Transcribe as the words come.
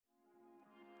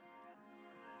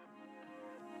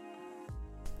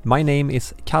My name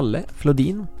is Kalle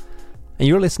Flodin, and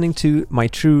you're listening to My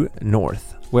True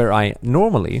North, where I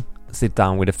normally sit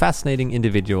down with a fascinating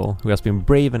individual who has been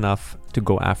brave enough to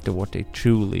go after what they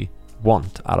truly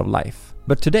want out of life.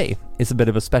 But today is a bit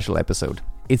of a special episode.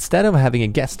 Instead of having a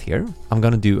guest here, I'm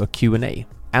gonna do a Q&A,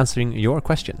 answering your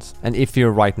questions. And if you're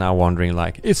right now wondering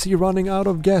like, is he running out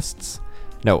of guests?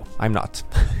 No, I'm not.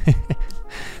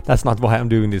 That's not why I'm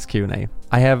doing this Q&A.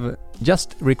 I have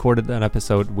just recorded an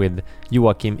episode with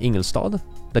Joakim Ingelstad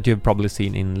that you've probably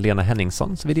seen in Lena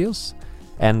Henningson's videos,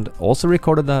 and also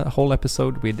recorded a whole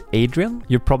episode with Adrian.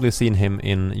 You've probably seen him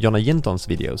in Jonna Jinton's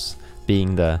videos,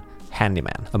 being the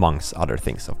handyman, amongst other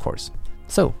things, of course.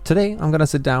 So today I'm gonna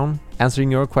sit down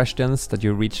answering your questions that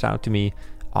you reached out to me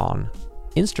on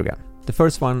Instagram. The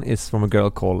first one is from a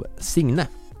girl called Signe.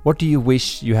 What do you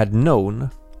wish you had known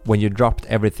when you dropped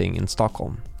everything in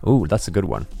Stockholm? Oh, that's a good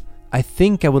one. I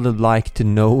think I would have liked to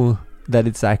know that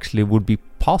it's actually would be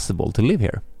possible to live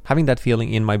here. Having that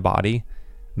feeling in my body,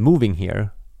 moving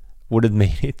here, would have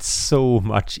made it so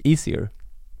much easier.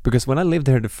 Because when I lived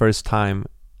here the first time,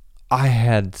 I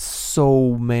had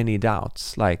so many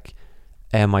doubts. Like,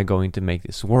 am I going to make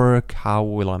this work? How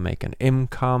will I make an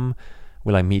income?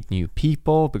 Will I meet new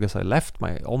people? Because I left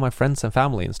all my friends and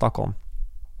family in Stockholm.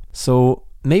 So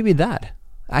maybe that,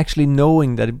 actually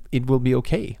knowing that it will be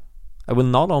okay. I will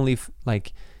not only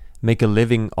make a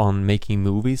living on making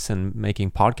movies and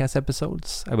making podcast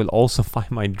episodes. I will also find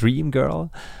my dream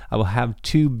girl. I will have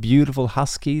 2 beautiful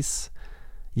huskies.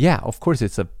 Yeah, of course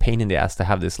it's a pain in the ass to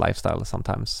have this lifestyle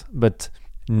sometimes. But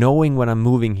knowing when I'm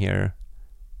moving here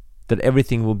that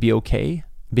everything will be okay,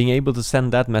 being able to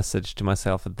send that message to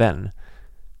myself then,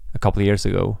 a couple of years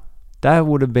ago, that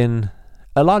would have been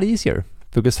a lot easier.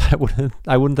 Because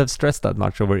I wouldn't have stressed that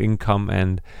much over income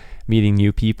and meeting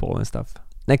new people and stuff.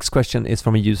 Next question is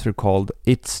from a user called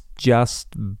It's Just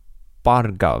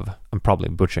Bargav. I'm probably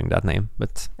butchering that name,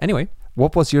 but anyway.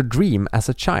 What was your dream as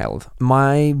a child?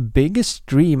 My biggest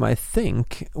dream, I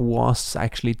think, was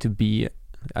actually to be,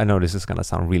 I know this is gonna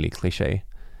sound really cliche,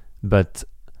 but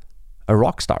a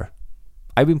rock star.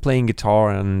 I've been playing guitar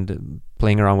and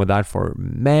playing around with that for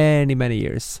many, many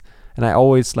years. And I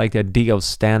always liked the idea of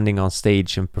standing on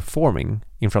stage and performing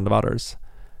in front of others.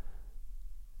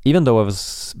 Even though I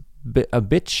was a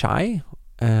bit shy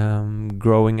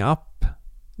growing up,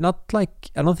 I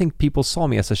don't think people saw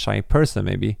me as a shy person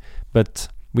maybe, but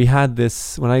we had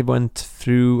this, when I went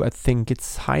through, I think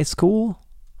it's high school,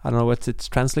 I don't know what it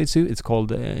translates to, it's called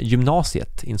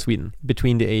gymnasiet in Sweden,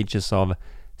 between the ages of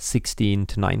 16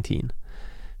 to 19.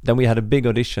 Then we had a big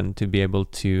audition to be able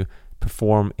to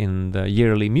perform in the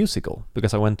yearly musical,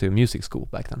 because I went to music school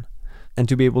back then. And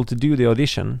to be able to do the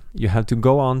audition, you had to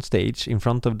go on stage in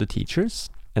front of the teachers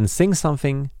and sing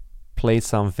something, play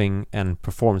something, and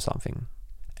perform something.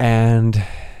 And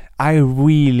I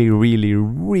really, really,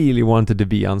 really wanted to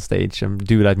be on stage and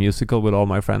do that musical with all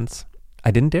my friends. I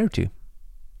didn't dare to.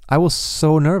 I was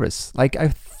so nervous. Like, I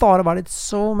thought about it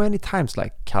so many times,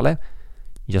 like, Kalle,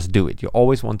 just do it. You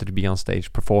always wanted to be on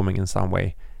stage performing in some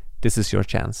way. This is your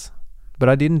chance. But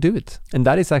I didn't do it. And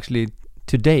that is actually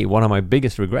today one of my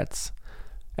biggest regrets.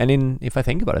 And if I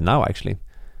think about it now, actually,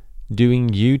 doing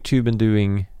YouTube and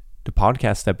doing the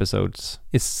podcast episodes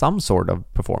is some sort of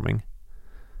performing.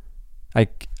 I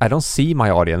don't see my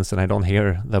audience and I don't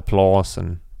hear the applause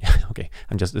and okay,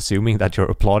 I'm just assuming that you're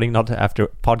applauding, not after a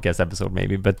podcast episode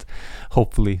maybe, but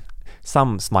hopefully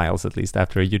some smiles at least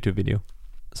after a YouTube video.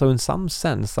 So in some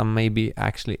sense, I maybe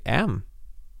actually am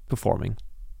performing,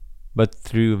 but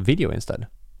through video instead,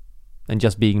 and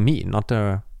just being me, not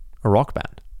a rock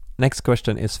band. Next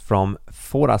question is from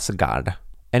Forasgard.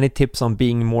 Any tips on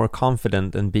being more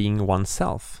confident and being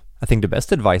oneself? I think the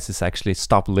best advice is actually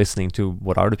stop listening to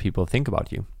what other people think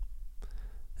about you,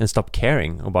 and stop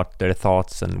caring about their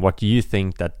thoughts and what you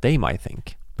think that they might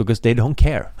think, because they don't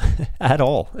care at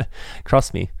all.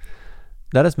 Trust me.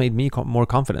 That has made me more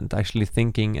confident, actually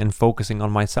thinking and focusing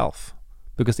on myself.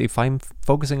 Because if I'm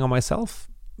focusing on myself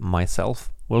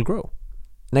will grow.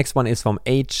 Next one is from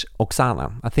H.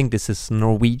 Oksana. I think this is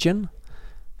Norwegian,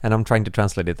 and I'm trying to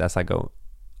translate it as I go.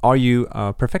 Are you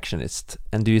a perfectionist?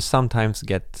 And do you sometimes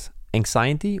get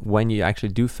anxiety when you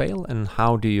actually do fail? And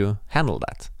how do you handle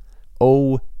that?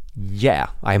 Oh, yeah,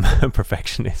 I'm a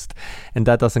perfectionist. And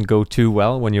that doesn't go too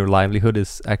well when your livelihood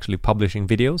is actually publishing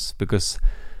videos, because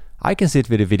I can sit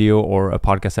with a video or a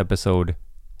podcast episode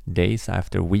days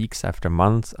after weeks after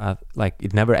months, like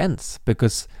it never ends,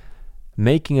 because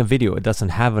making a video, it doesn't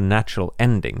have a natural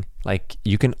ending. Like,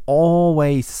 you can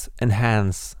always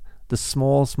enhance the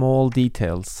small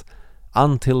details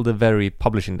until the very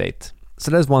publishing date. So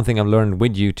that's one thing I've learned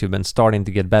with YouTube and starting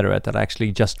to get better at, that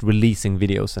actually just releasing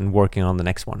videos and working on the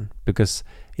next one. Because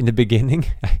in the beginning,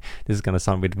 this is gonna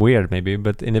sound a bit weird maybe,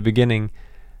 but in the beginning,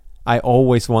 I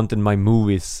always wanted my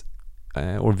movies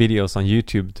or videos on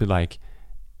YouTube to like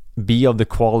be of the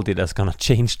quality that's gonna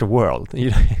change the world.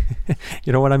 You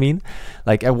know what I mean?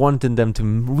 Like I wanted them to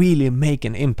really make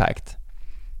an impact.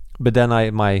 But then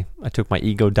I took my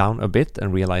ego down a bit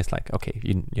and realized like, okay,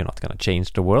 you're not gonna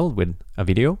change the world with a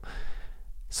video.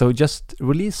 So just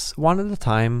release one at a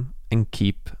time and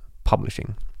keep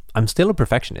publishing. I'm still a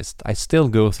perfectionist. I still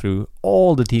go through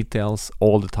all the details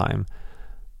all the time,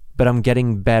 but I'm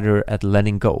getting better at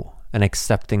letting go and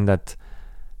accepting that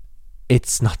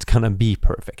it's not gonna be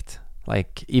perfect.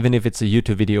 Like even if it's a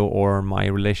YouTube video or my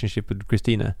relationship with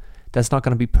Christina, that's not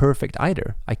gonna be perfect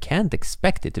either. I can't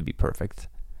expect it to be perfect.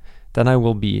 Then I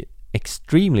will be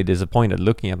extremely disappointed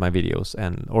looking at my videos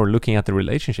or looking at the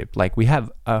relationship. Like we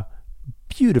have a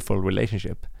beautiful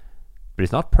relationship, but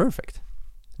it's not perfect.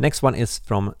 Next one is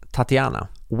from Tatiana.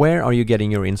 Where are you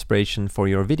getting your inspiration for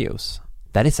your videos?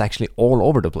 That is actually all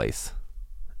over the place.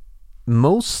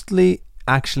 Mostly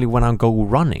actually when I go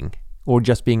running or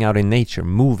just being out in nature,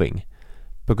 moving.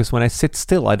 Because when I sit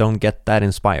still, I don't get that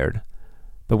inspired.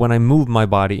 But when I move my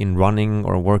body in running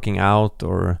or working out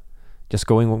or just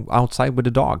going outside with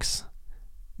the dogs,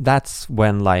 that's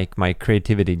when like my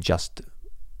creativity just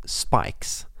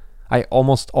spikes. I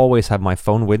almost always have my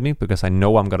phone with me because I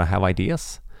know I'm gonna have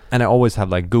ideas. And I always have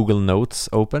like Google Notes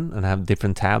open and have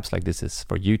different tabs, like this is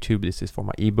for YouTube, this is for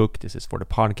my ebook, this is for the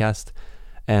podcast.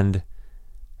 And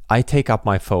I take up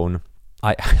my phone,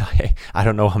 I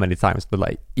don't know how many times, but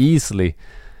like easily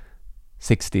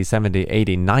 60, 70,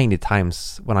 80, 90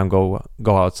 times when I go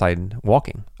outside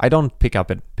walking. I don't pick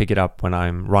it up when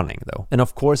I'm running though. And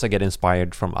of course I get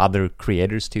inspired from other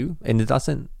creators too. And it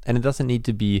doesn't need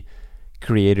to be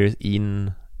creators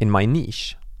in my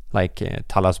niche, like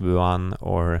Talas Buan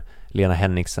or Lena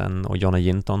Henriksen or Jonna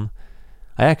Jinton.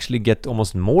 I actually get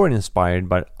almost more inspired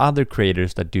by other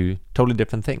creators that do totally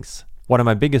different things. One of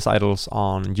my biggest idols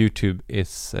on YouTube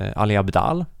is Ali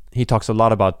Abdaal. He talks a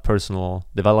lot about personal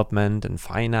development and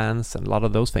finance and a lot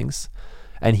of those things.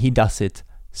 And he does it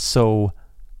so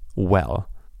well.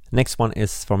 Next one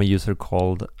is from a user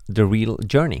called The Real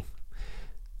Journey.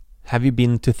 Have you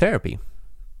been to therapy?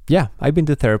 Yeah, I've been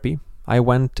to therapy. I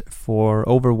went for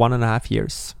over 1.5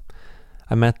 years.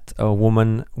 I met a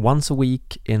woman once a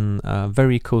week in a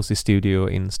very cozy studio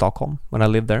in Stockholm when I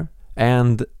lived there.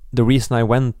 And the reason I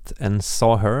went and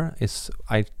saw her is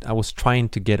I was trying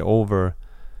to get over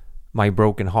my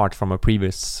broken heart from a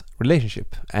previous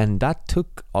relationship. And that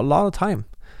took a lot of time.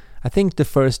 I think the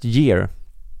first year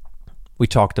we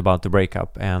talked about the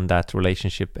breakup and that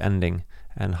relationship ending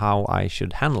and how I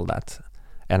should handle that.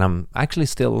 And I'm actually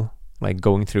still like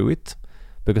going through it,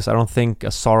 because I don't think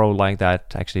a sorrow like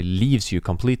that actually leaves you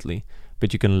completely,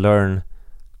 but you can learn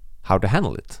how to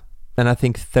handle it. And I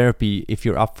think therapy, if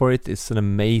you're up for it, is an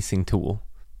amazing tool.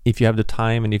 If you have the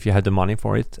time and if you have the money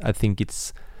for it, I think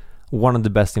it's one of the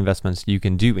best investments you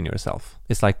can do in yourself.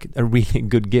 It's like a really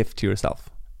good gift to yourself.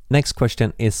 Next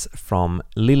question is from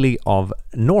Lily of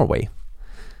Norway.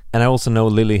 And I also know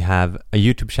Lily have a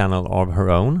YouTube channel of her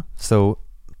own. So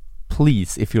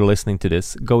please, if you're listening to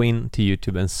this, go into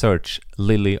YouTube and search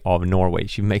Lily of Norway.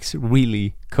 She makes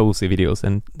really cozy videos,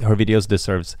 and her videos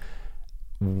deserves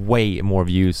way more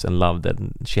views and love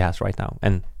than she has right now.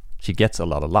 And she gets a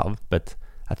lot of love, but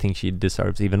I think she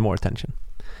deserves even more attention.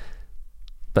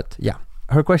 But yeah,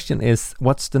 her question is,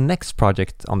 what's the next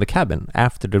project on the cabin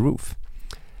after the roof?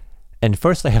 And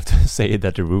first I have to say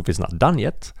that the roof is not done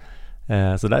yet.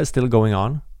 So that is still going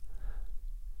on.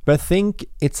 But I think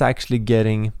it's actually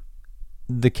getting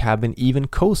the cabin even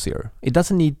cozier. It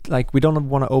doesn't need, like, we don't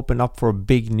want to open up for a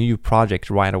big new project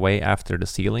right away after the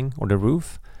ceiling or the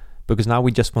roof, because now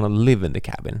we just want to live in the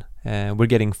cabin. We're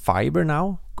getting fiber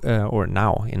now,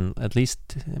 in at least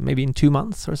maybe in 2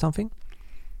 months or something.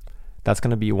 That's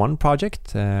going to be one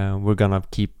project. We're going to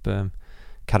keep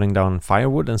cutting down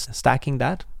firewood and stacking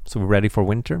that, so we're ready for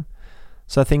winter.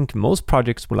 So I think most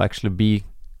projects will actually be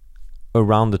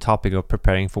around the topic of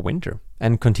preparing for winter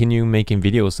and continue making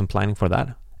videos and planning for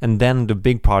that. And then the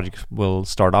big projects will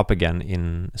start up again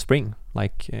in spring,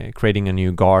 like creating a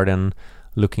new garden,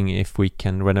 looking if we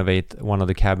can renovate one of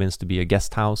the cabins to be a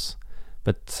guest house.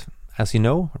 But as you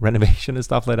know, renovation and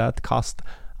stuff like that cost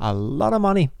a lot of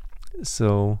money.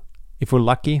 So if we're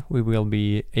lucky, we will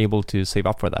be able to save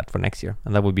up for that for next year.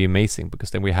 And that would be amazing,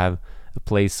 because then we have a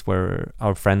place where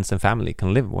our friends and family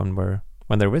can live when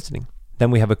they're visiting.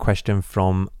 Then we have a question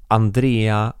from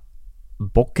Andrea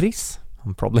Bokris.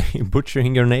 I'm probably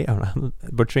butchering your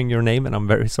name, and I'm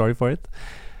very sorry for it.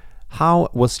 How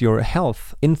was your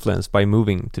health influenced by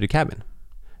moving to the cabin?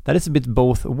 That is a bit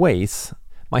both ways.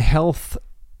 My health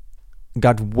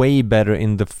got way better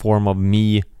in the form of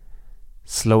me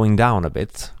slowing down a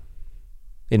bit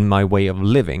in my way of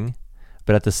living,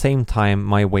 but at the same time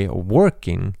my way of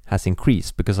working has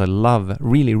increased because I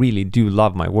really do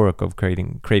love my work of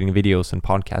creating videos and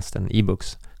podcasts and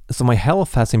ebooks. So my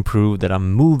health has improved, that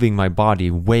I'm moving my body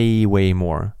way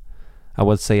more. I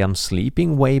would say I'm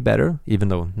sleeping way better, even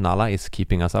though Nala is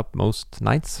keeping us up most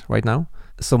nights right now.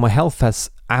 So my health has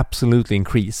absolutely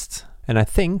increased. And I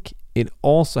think it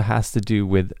also has to do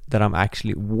with that I'm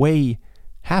actually way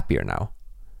happier now.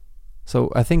 So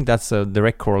I think that's a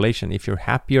direct correlation. If you're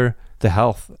happier, the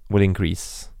health will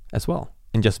increase as well.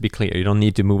 And just to be clear, you don't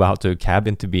need to move out to a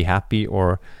cabin to be happy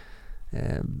or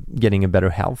getting a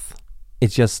better health.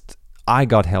 It's just I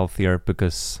got healthier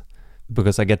because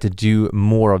I get to do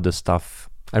more of the stuff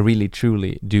I really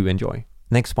truly do enjoy.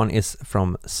 Next one is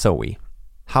from Zoe.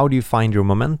 How do you find your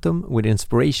momentum with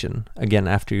inspiration again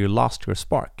after you lost your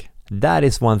spark? That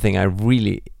is one thing I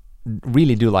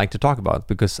really do like to talk about,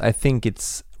 because I think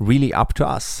it's really up to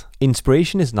us.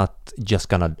 Inspiration is not just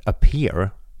gonna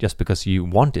appear just because you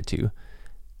want it to.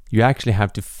 You actually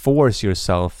have to force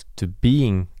yourself to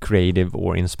being creative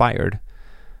or inspired.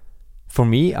 For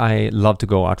me, I love to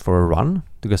go out for a run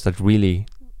because that really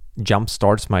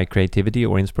jump-starts my creativity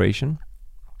or inspiration.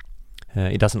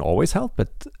 It doesn't always help,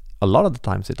 but a lot of the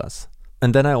times it does.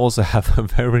 And then I also have a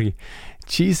very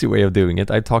cheesy way of doing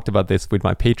it. I talked about this with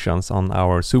my Patreons on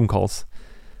our Zoom calls.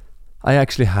 I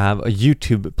actually have a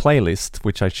YouTube playlist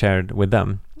which I shared with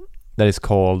them that is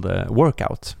called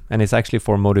Workout, and it's actually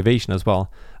for motivation as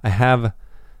well. I have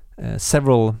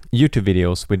several YouTube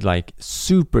videos with like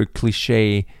super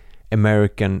cliche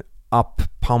American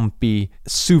pumpy,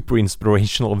 super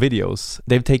inspirational videos.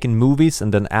 They've taken movies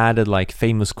and then added like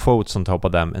famous quotes on top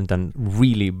of them, and then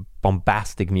really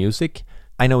bombastic music.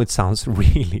 I know it sounds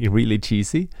really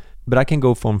cheesy, but I can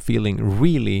go from feeling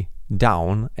really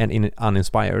down and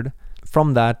uninspired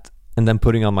from that, and then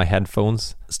putting on my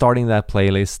headphones, starting that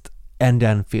playlist, and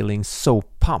then feeling so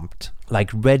pumped, like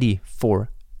ready for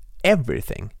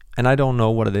everything. And I don't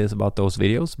know what it is about those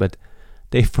videos, but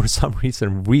they for some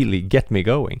reason really get me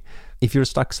going. If you're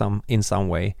stuck in some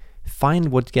way, find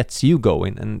what gets you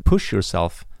going and push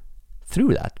yourself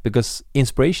through that, because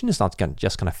inspiration is not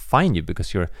just gonna find you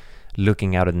because you're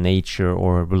looking out at nature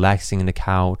or relaxing in the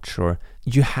couch, or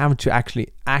you have to actually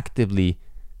actively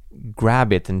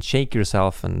grab it and shake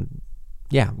yourself and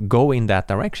go in that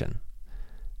direction.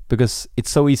 Because it's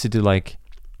so easy to like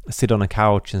sit on a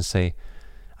couch and say,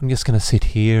 I'm just gonna sit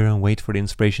here and wait for the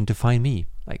inspiration to find me.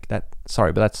 Like that,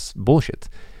 sorry, but that's bullshit.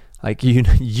 Like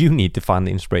you need to find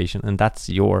the inspiration, and that's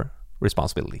your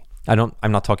responsibility. I'm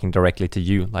not talking directly to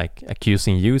you, like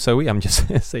accusing you, Zoe. I'm just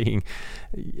saying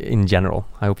in general.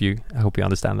 I hope you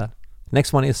understand that.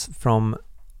 Next one is from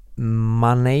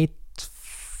Manate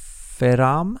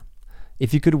Feram.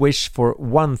 If you could wish for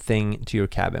one thing to your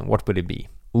cabin, what would it be?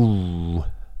 Ooh,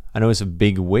 I know it's a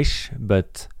big wish,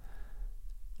 but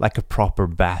like a proper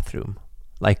bathroom,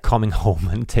 like coming home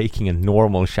and taking a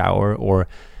normal shower, or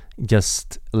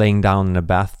just laying down in a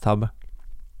bathtub.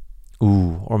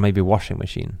 Ooh, or maybe washing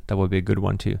machine. That would be a good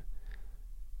one too.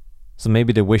 So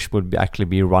maybe the wish would actually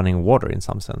be running water in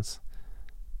some sense.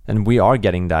 And we are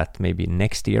getting that maybe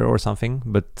next year or something.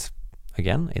 But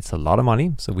again, it's a lot of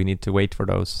money. So we need to wait for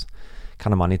those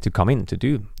kind of money to come in to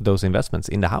do those investments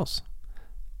in the house.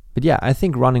 But yeah, I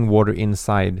think running water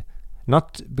inside,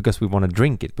 not because we want to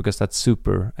drink it, because that's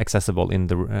super accessible in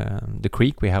the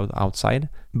creek we have outside,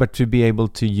 but to be able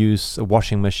to use a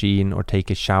washing machine or take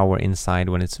a shower inside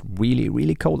when it's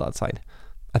really cold outside.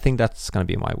 I think that's going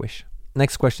to be my wish.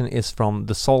 Next question is from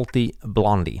the Salty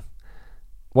Blondie.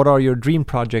 What are your dream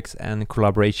projects and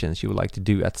collaborations you would like to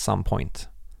do at some point?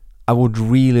 I would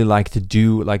really like to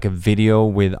do like a video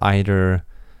with either...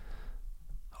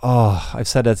 I've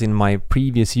said that in my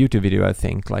previous YouTube video, I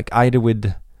think. Like either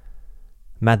with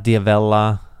Matt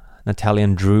Diavella, Natalia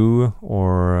and Drew,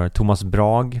 or Thomas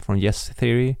Brag from Yes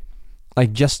Theory.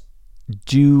 Like just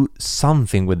do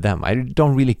something with them. I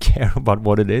don't really care about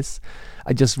what it is.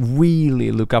 I just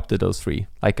really look up to those three.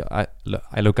 Like I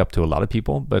look up to a lot of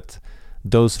people, but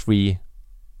those three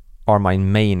are my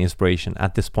main inspiration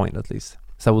at this point, at least.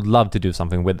 So I would love to do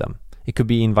something with them. It could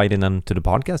be inviting them to the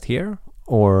podcast here,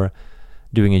 or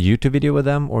doing a YouTube video with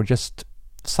them, or just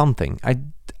something. I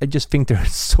just think they're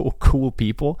so cool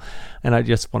people, and I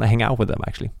just want to hang out with them,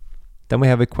 actually. Then we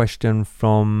have a question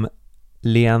from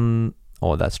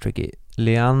that's tricky.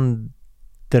 Leandra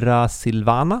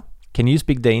Silvana. Can you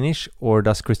speak Danish, or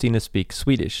does Christina speak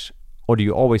Swedish? Or do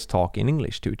you always talk in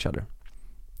English to each other?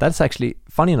 That's actually,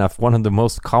 funny enough, one of the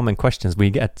most common questions we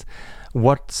get.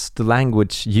 What's the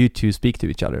language you two speak to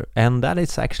each other? And that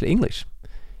is actually English.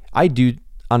 I do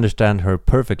understand her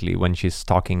perfectly when she's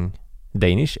talking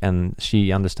Danish, and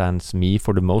she understands me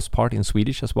for the most part in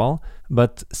Swedish as well.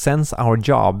 But since our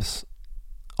jobs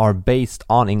are based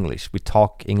on English, we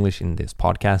talk English in this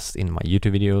podcast, in my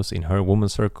YouTube videos, in her Woman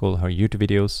Circle, her YouTube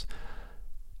videos,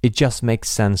 it just makes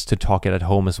sense to talk it at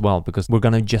home as well, because we're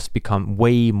gonna just become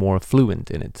way more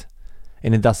fluent in it.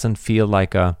 And it doesn't feel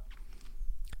like a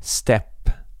step.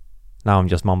 Now I'm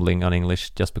just mumbling on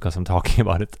English just because I'm talking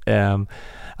about it.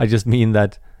 I just mean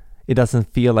that it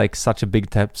doesn't feel like such a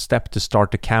big step to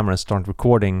start the camera and start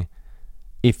recording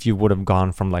if you would have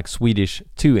gone from like Swedish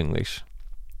to English.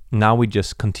 Now we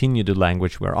just continue the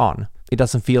language we're on. It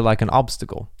doesn't feel like an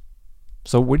obstacle.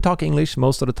 So we talk English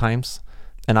most of the times,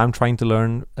 and I'm trying to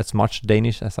learn as much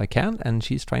Danish as I can, and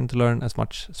she's trying to learn as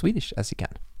much Swedish as she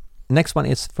can. Next one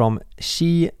is from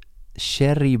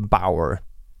Sherry Bauer.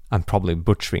 I'm probably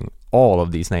butchering all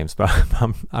of these names, but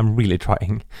I'm really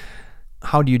trying.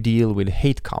 How do you deal with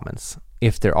hate comments,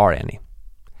 if there are any?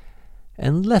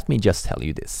 And let me just tell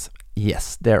you this.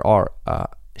 Yes, there are a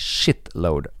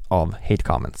shitload of hate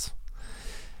comments.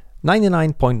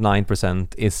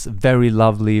 99.9% is very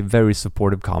lovely, very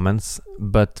supportive comments,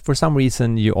 but for some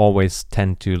reason you always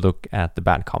tend to look at the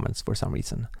bad comments for some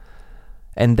reason.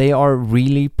 And they are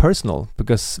really personal,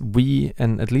 because we,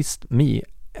 and at least me,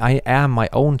 I am my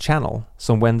own channel.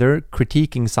 So when they're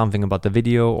critiquing something about the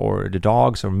video or the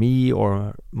dogs or me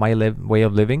or my way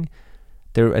of living,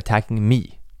 they're attacking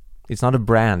me. It's not a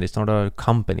brand, it's not a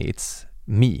company, it's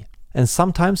me. And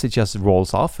sometimes it just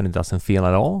rolls off and it doesn't feel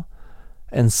at all.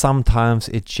 And sometimes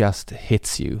it just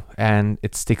hits you and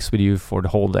it sticks with you for the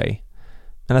whole day.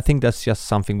 And I think that's just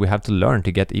something we have to learn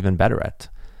to get even better at.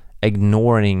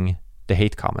 Ignoring the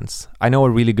hate comments. I know a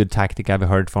really good tactic I've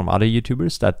heard from other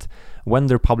YouTubers, that when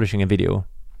they're publishing a video,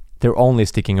 they're only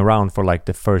sticking around for like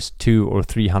the first 200 or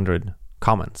 300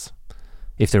 comments,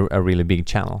 if they're a really big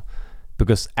channel.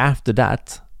 Because after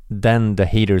that, then the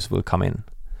haters will come in.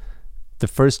 The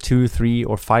first 200,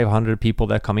 300 or 500 people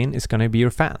that come in is going to be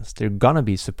your fans. They're going to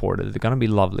be supported. They're going to be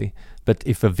lovely. But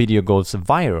if a video goes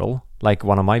viral, like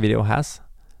one of my videos has,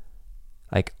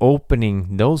 like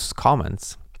opening those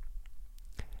comments,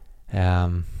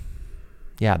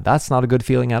 yeah, that's not a good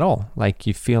feeling at all. Like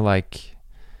you feel like,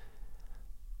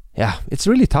 yeah, it's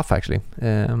really tough actually.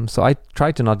 So I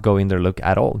try to not go in there look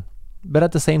at all. But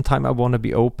at the same time, I want to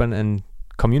be open and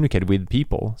communicate with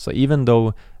people. So even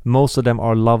though most of them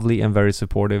are lovely and very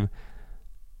supportive,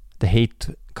 the hate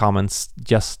comments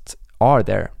just are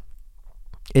there.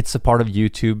 It's a part of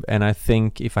YouTube, and I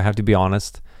think, if I have to be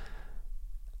honest,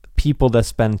 people that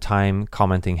spend time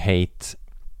commenting hate,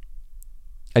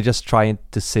 I just try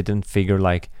to sit and figure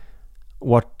like,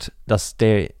 what does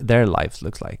their lives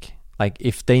look like? Like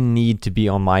if they need to be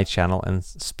on my channel and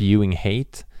spewing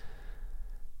hate,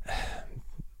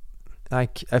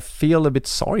 like I feel a bit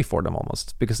sorry for them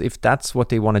almost, because if that's what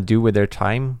they want to do with their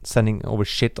time, sending over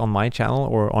shit on my channel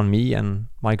or on me and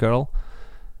my girl,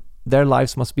 their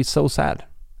lives must be so sad.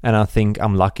 And I think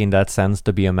I'm lucky in that sense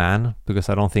to be a man, because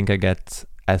I don't think I get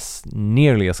as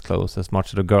nearly as close as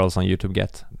much of the girls on YouTube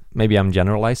get. Maybe I'm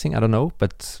generalizing, I don't know,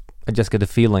 but I just get the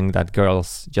feeling that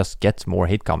girls just get more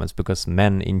hate comments because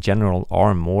men in general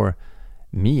are more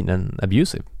mean and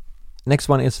abusive. Next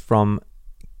one is from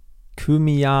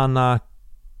Kumiana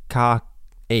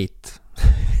K8.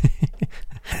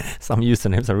 Some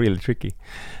usernames are really tricky.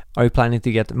 Are you planning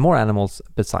to get more animals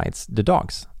besides the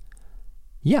dogs?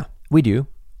 Yeah, we do.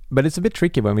 But it's a bit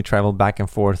tricky when we travel back and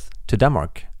forth to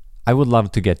Denmark. I would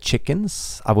love to get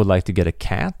chickens. I would like to get a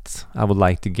cat. I would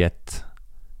like to get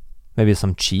maybe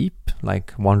some sheep,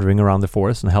 like wandering around the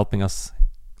forest and helping us,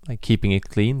 like keeping it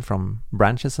clean from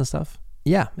branches and stuff.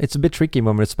 Yeah, it's a bit tricky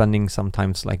when we're spending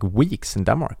sometimes like weeks in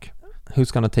Denmark.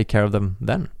 Who's gonna take care of them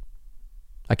then?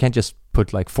 I can't just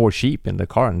put like 4 sheep in the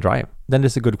car and drive. Then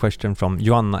there's a good question from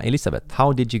Joanna Elisabeth.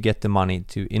 How did you get the money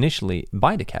to initially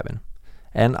buy the cabin?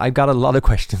 And I got a lot of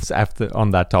questions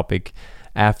on that topic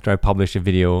after I published a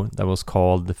video that was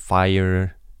called "The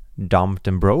Fire Dumped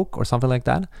and Broke" or something like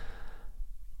that.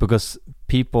 Because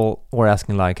people were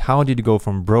asking like, how did you go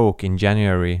from broke in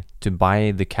January to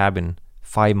buy the cabin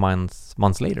 5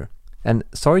 months later? And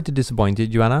sorry to disappoint you,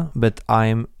 Joanna, but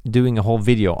I'm doing a whole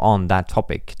video on that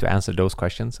topic to answer those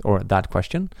questions, or that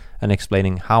question, and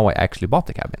explaining how I actually bought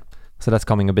the cabin. So that's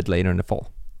coming a bit later in the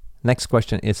fall. Next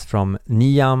question is from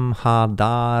Niam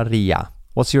Hadaria.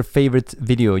 What's your favorite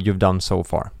video you've done so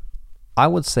far? I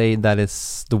would say that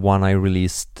is the one I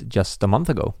released just a month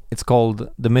ago. It's called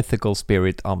The Mythical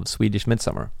Spirit of Swedish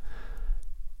Midsummer.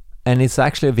 And it's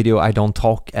actually a video I don't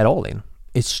talk at all in.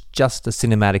 It's just a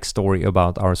cinematic story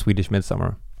about our Swedish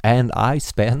midsummer. And I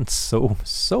spent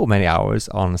so many hours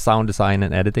on sound design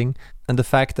and editing. And the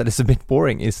fact that it's a bit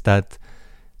boring is that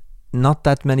not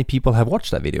that many people have watched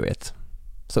that video yet.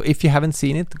 So if you haven't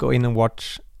seen it, go in and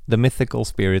watch The Mythical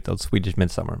Spirit of Swedish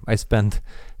Midsummer. I spent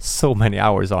so many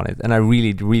hours on it, and I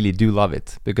really do love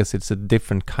it because it's a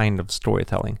different kind of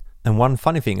storytelling. And one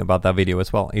funny thing about that video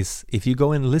as well is if you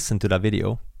go and listen to that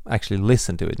video, actually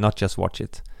listen to it, not just watch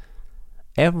it,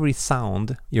 every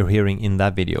sound you're hearing in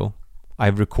that video,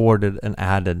 I've recorded and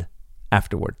added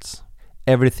afterwards.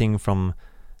 Everything from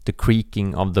the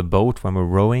creaking of the boat when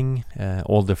we're rowing,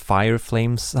 all the fire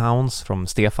flame sounds from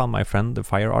Stefan, my friend, the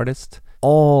fire artist,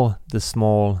 all the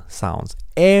small sounds,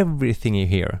 everything you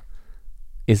hear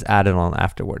is added on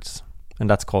afterwards. And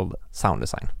that's called sound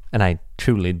design. And I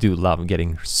truly do love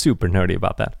getting super nerdy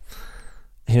about that.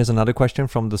 Here's another question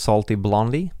from the Salty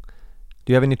Blondie.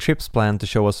 Do you have any trips planned to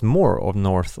show us more of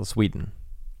north of Sweden?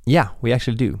 Yeah, we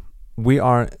actually do. We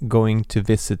are going to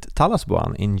visit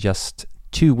Tallasboan in just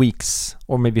 2 weeks,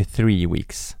 or maybe 3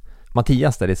 weeks.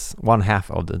 Matthias, that is one half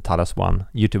of the Tallasboan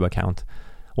YouTube account,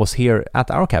 was here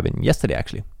at our cabin yesterday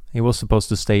actually. He was supposed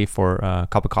to stay for a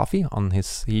cup of coffee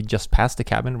he just passed the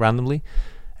cabin randomly,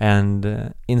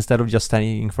 and instead of just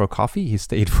staying for a coffee, he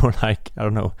stayed for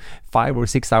 5 or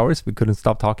 6 hours. We couldn't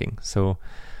stop talking. So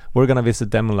we're gonna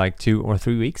visit them in 2 or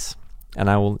 3 weeks, and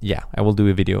I will do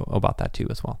a video about that too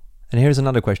as well. And here's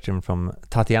another question from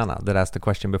Tatiana that asked the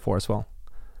question before as well.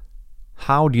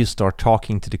 How do you start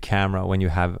talking to the camera when you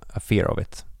have a fear of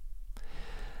it?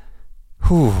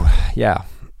 Yeah.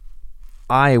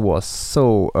 I was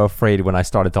so afraid when I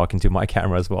started talking to my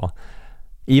camera as well.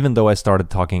 Even though I started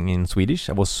talking in Swedish,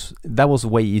 that was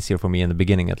way easier for me in the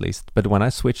beginning at least. But when I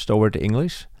switched over to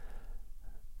English,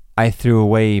 I threw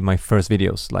away my first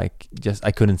videos.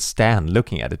 I couldn't stand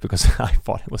looking at it because I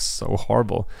thought it was so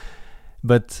horrible.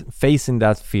 But facing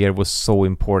that fear was so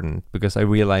important because I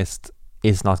realized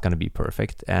it's not going to be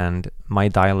perfect, and my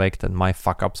dialect and my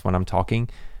fuck-ups when I'm talking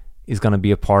is going to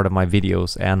be a part of my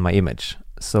videos and my image.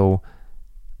 So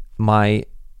my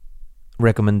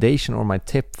recommendation or my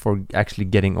tip for actually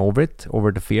getting over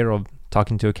the fear of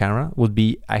talking to a camera, would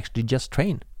be actually just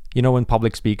train. You know, when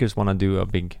public speakers want to do a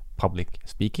big public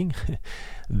speaking,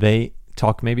 they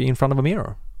talk maybe in front of a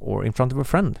mirror or in front of a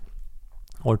friend,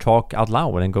 or talk out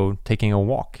loud and go taking a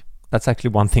walk. That's actually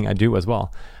one thing I do as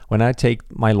well. When I take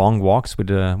my long walks with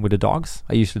the dogs,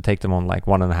 I usually take them on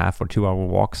 1.5 or 2 hour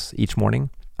walks each morning.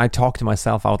 I talk to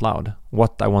myself out loud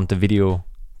what I want the video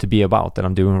to be about that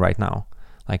I'm doing right now.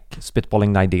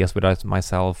 Spitballing ideas with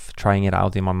myself, trying it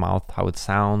out in my mouth, how it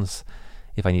sounds,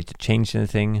 if I need to change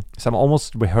anything. So I'm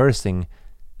almost rehearsing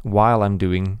while I'm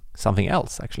doing something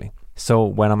else actually. So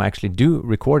when I'm actually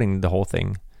recording the whole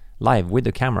thing live with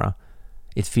the camera,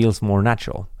 it feels more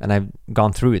natural, and I've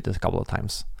gone through it a couple of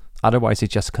times. Otherwise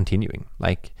it's just continuing.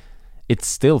 It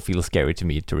still feels scary to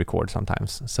me to record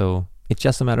sometimes, so it's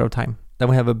just a matter of time. Then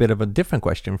we have a bit of a different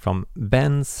question from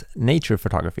Ben's Nature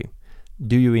Photography.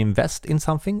 Do you invest in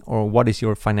something, or what is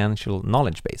your financial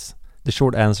knowledge base? The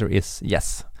short answer is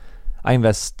yes. I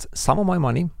invest some of my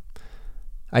money.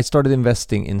 I started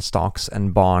investing in stocks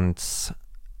and bonds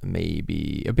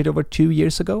maybe a bit over 2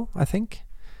 years ago, I think,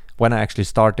 when I actually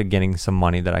started getting some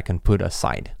money that I can put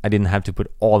aside. I didn't have to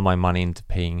put all my money into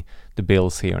paying the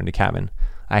bills here in the cabin.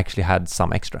 I actually had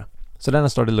some extra. So then I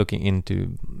started looking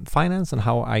into finance and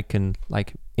how I can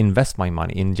invest my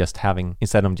money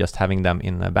instead of just having them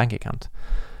in a bank account.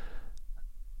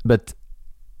 But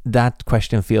that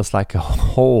question feels like a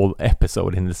whole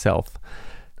episode in itself.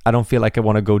 I don't feel like I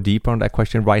want to go deeper on that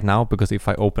question right now, because if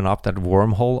I open up that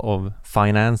wormhole of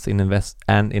finance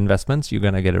and investments, you're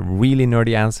going to get a really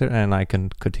nerdy answer, and I can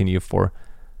continue for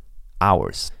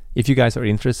hours. If you guys are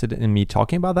interested in me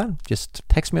talking about that, just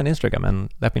text me on Instagram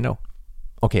and let me know.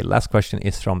 Okay, last question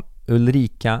is from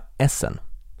Ulrika Essen.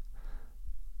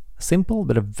 Simple,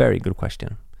 but a very good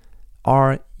question.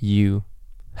 Are you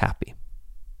happy?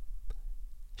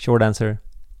 Short answer,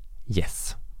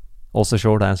 yes. Also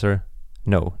short answer,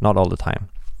 no, not all the time.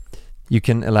 You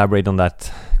can elaborate on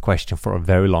that question for a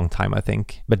very long time, I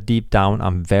think. But deep down,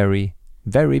 I'm very,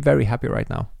 very, very happy right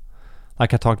now.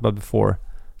 Like I talked about before,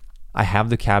 I have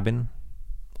the cabin.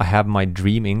 I have my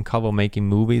dream income of making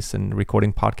movies and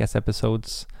recording podcast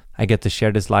episodes. I get to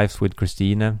share this life with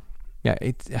Christina. Yeah,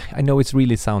 I know it's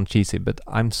really sound cheesy, but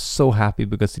I'm so happy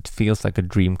because it feels like a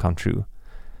dream come true.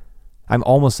 I'm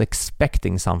almost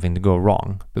expecting something to go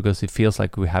wrong because it feels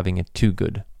like we're having it too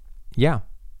good. Yeah,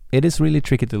 it is really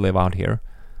tricky to live out here,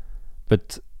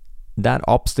 but that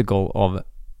obstacle of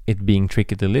it being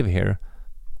tricky to live here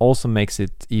also makes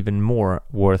it even more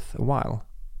worthwhile.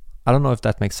 I don't know if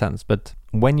that makes sense, but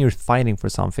when you're fighting for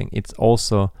something, it's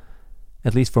also,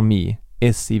 at least for me,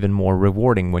 is even more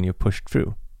rewarding when you push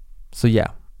through. So yeah,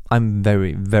 I'm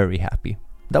very, very happy.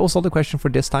 That was all the question for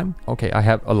this time. Okay, I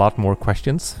have a lot more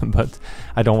questions, but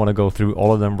I don't want to go through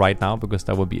all of them right now because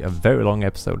that would be a very long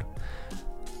episode.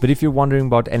 But if you're wondering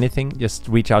about anything, just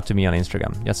reach out to me on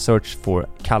Instagram. Just search for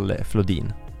Kalle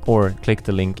Flodin or click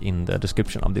the link in the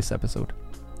description of this episode.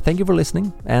 Thank you for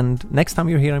listening, and next time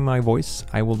you're hearing my voice,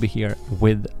 I will be here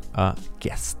with a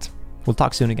guest. We'll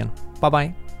talk soon again.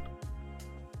 Bye-bye.